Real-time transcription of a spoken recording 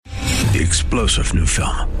The explosive new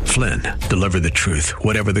film, Flynn, deliver the truth,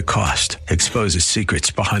 whatever the cost, exposes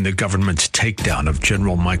secrets behind the government's takedown of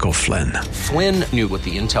General Michael Flynn. Flynn knew what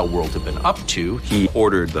the intel world had been up to. He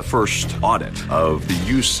ordered the first audit of the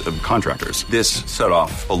use of contractors. This set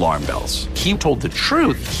off alarm bells. He told the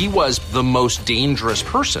truth. He was the most dangerous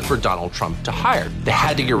person for Donald Trump to hire. They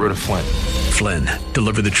had to get rid of Flynn. Flynn,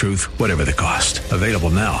 deliver the truth, whatever the cost. Available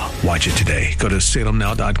now. Watch it today. Go to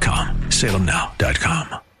salemnow.com.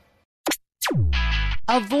 salemnow.com.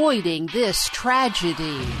 Avoiding this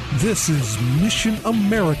tragedy. This is Mission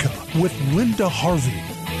America with Linda Harvey.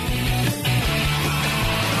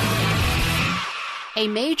 A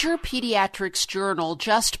major pediatrics journal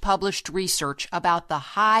just published research about the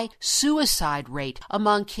high suicide rate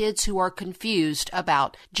among kids who are confused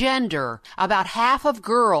about gender. About half of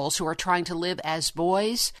girls who are trying to live as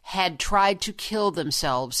boys had tried to kill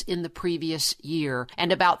themselves in the previous year,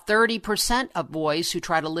 and about 30% of boys who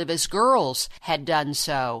try to live as girls had done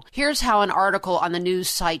so. Here's how an article on the news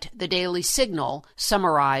site The Daily Signal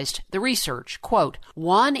summarized the research. Quote,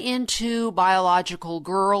 1 in 2 biological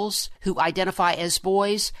girls who identify as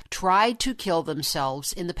boys tried to kill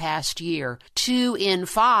themselves in the past year. 2 in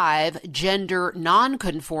 5 gender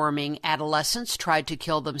non-conforming adolescents tried to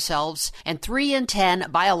kill themselves, and 3 in 10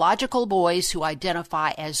 biological boys who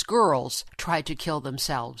identify as girls tried to kill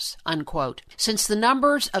themselves. Unquote. Since the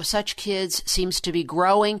numbers of such kids seems to be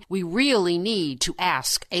growing, we really need to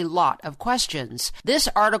ask a lot of questions. This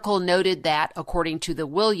article noted that, according to the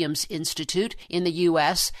Williams Institute in the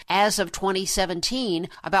U.S., as of 2017,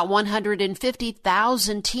 about 150,000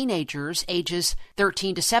 teenagers ages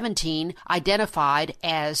 13 to 17 identified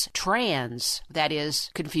as trans, that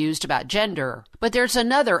is, confused about gender. But there's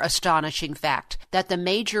another astonishing fact, that the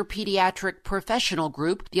major pediatric professional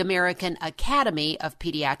group, the American Academy of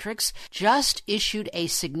Pediatrics, just issued a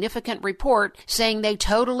significant report saying they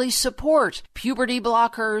totally support puberty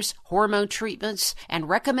blockers, hormone treatments, and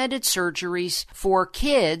recommended surgeries for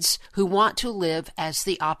kids who want to live as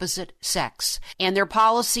the opposite sex. And their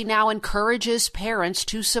policy now encourages parents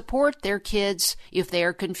to support their kids if they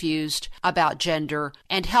are confused about gender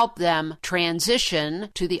and help them transition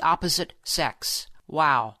to the opposite sex.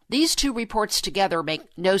 Wow. These two reports together make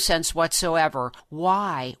no sense whatsoever.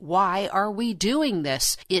 Why? Why are we doing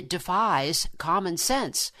this? It defies common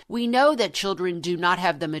sense. We know that children do not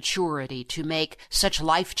have the maturity to make such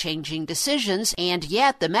life-changing decisions, and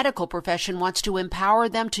yet the medical profession wants to empower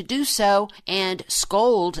them to do so and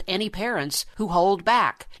scold any parents who hold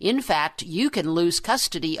back. In fact, you can lose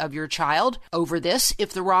custody of your child over this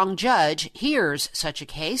if the wrong judge hears such a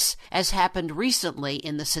case, as happened recently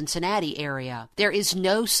in the Cincinnati area. There is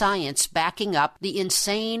no science backing up the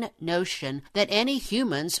insane notion that any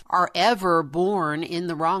humans are ever born in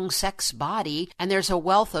the wrong sex body, and there's a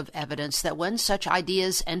wealth of evidence that when such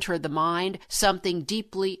ideas enter the mind, something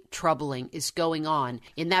deeply troubling is going on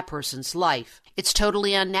in that person's life. It's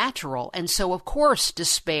totally unnatural, and so of course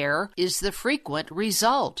despair is the frequent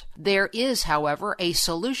result. There is, however, a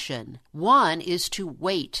solution. One is to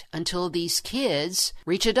wait until these kids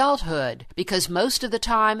reach adulthood, because most of the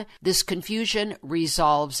time this confusion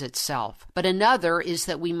resolves itself. But another is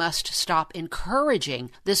that we must stop encouraging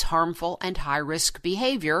this harmful and high-risk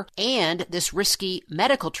behavior and this risky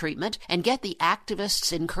medical treatment and get the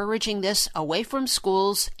activists encouraging this away from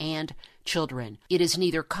schools and children. It is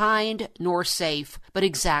neither kind nor safe, but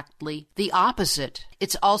exactly the opposite.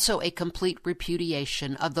 It's also a complete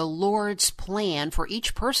repudiation of the Lord's plan for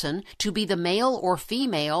each person to be the male or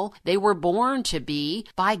female they were born to be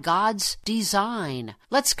by God's design.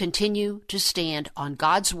 Let's continue to stand on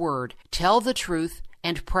God's word, tell the truth,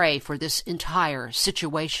 and pray for this entire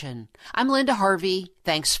situation. I'm Linda Harvey.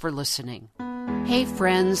 Thanks for listening. Hey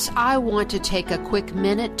friends, I want to take a quick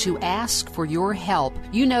minute to ask for your help.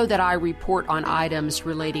 You know that I report on items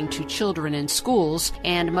relating to children in schools,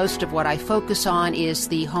 and most of what I focus on is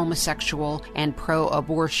the homosexual and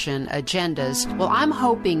pro-abortion agendas. Well, I'm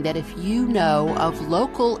hoping that if you know of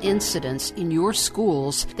local incidents in your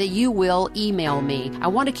schools, that you will email me. I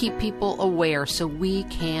want to keep people aware so we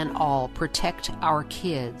can all protect our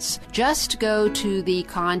kids. Just go to the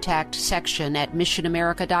contact section at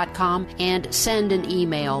missionamerica.com and send an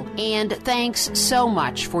email. And thanks so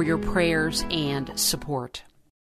much for your prayers and support.